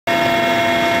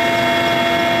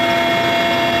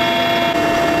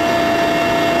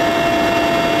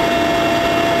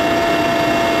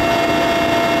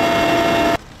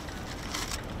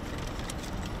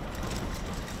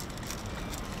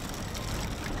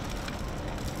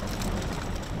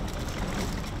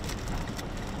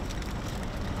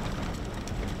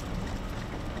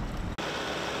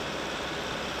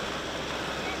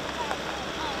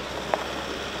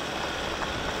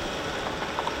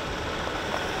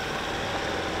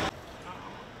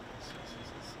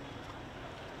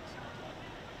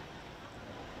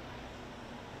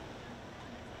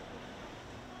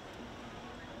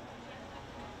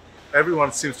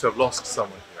everyone seems to have lost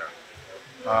someone here.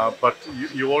 But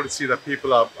you already see that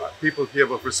people here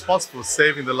were responsible for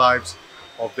saving the lives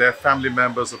of their family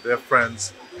members, of their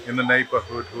friends in the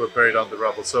neighborhood who were buried under the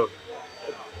rubble. So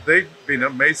they've been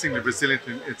amazingly resilient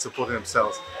in supporting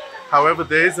themselves. However,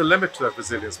 there is a limit to that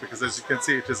resilience because, as you can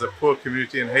see, it is a poor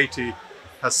community, and Haiti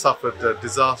has suffered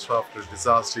disaster after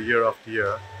disaster, year after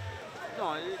year.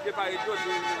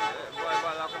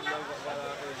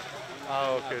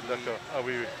 Ah, ok, d'accord. Ah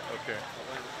oui, oui, ok.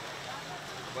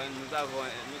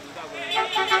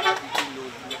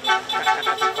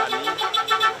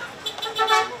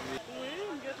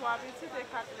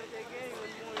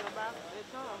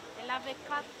 Elle avait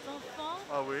 4 enfants,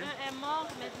 Ah oui? un est mort,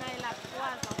 maintenant elle a 3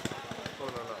 enfants. Oh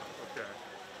là là, ok.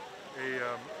 Et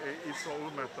ils sont où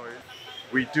maintenant?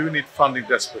 We do need funding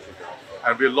desperately,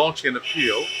 and we're launching an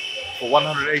appeal for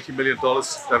 $180 million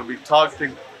that will be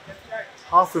targeting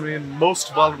 500,000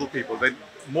 most vulnerable people.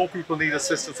 More people need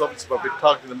assistance, obviously, but we're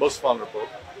targeting the most vulnerable.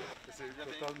 C'est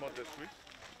totalement détruit.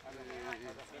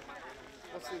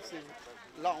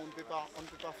 Là, on ne peut pas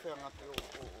faire entrer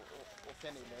aucun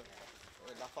élève.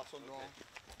 La façon dont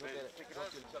 490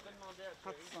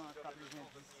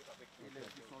 élèves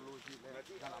qui sont logés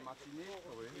dans la matinée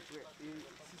et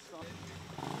 600.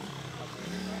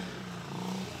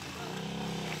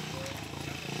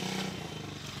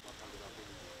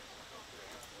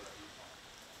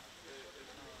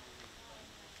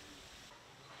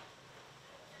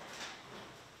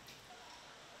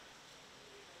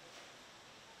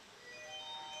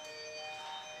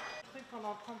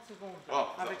 Pendant 30 secondes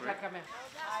avec la caméra.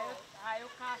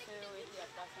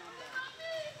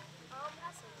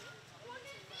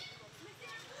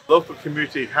 The local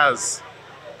community has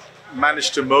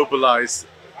managed to mobilize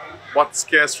what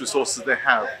scarce resources they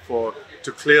have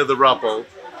to clear the rubble,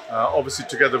 obviously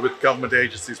together with government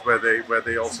agencies where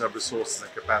they also have resources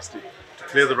and capacity to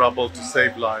clear the rubble, to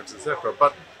save lives, etc.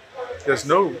 But there's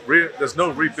no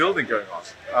rebuilding going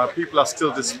on. People are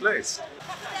still displaced.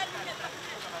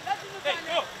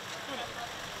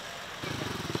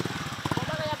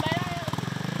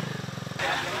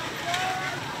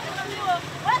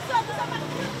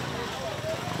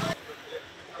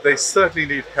 They certainly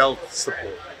need health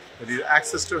support. They need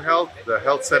access to health. The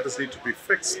health centers need to be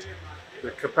fixed. The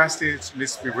capacity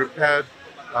needs to be repaired,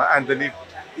 and they need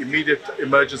immediate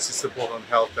emergency support on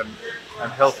health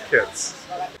and health kits.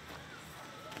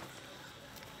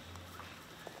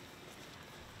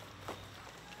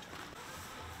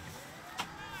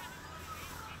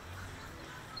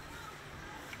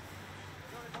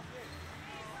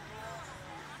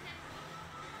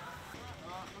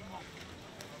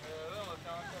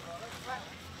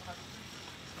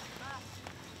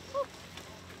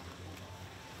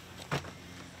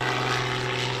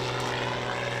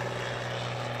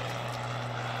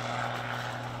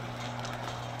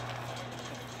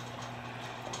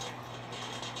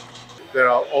 There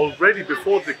are already,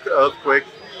 before the earthquake,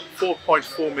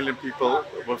 4.4 million people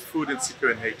were food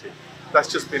insecure in Haiti. That's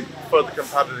just been further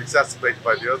compounded and exacerbated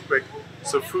by the earthquake.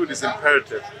 So food is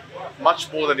imperative,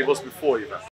 much more than it was before even.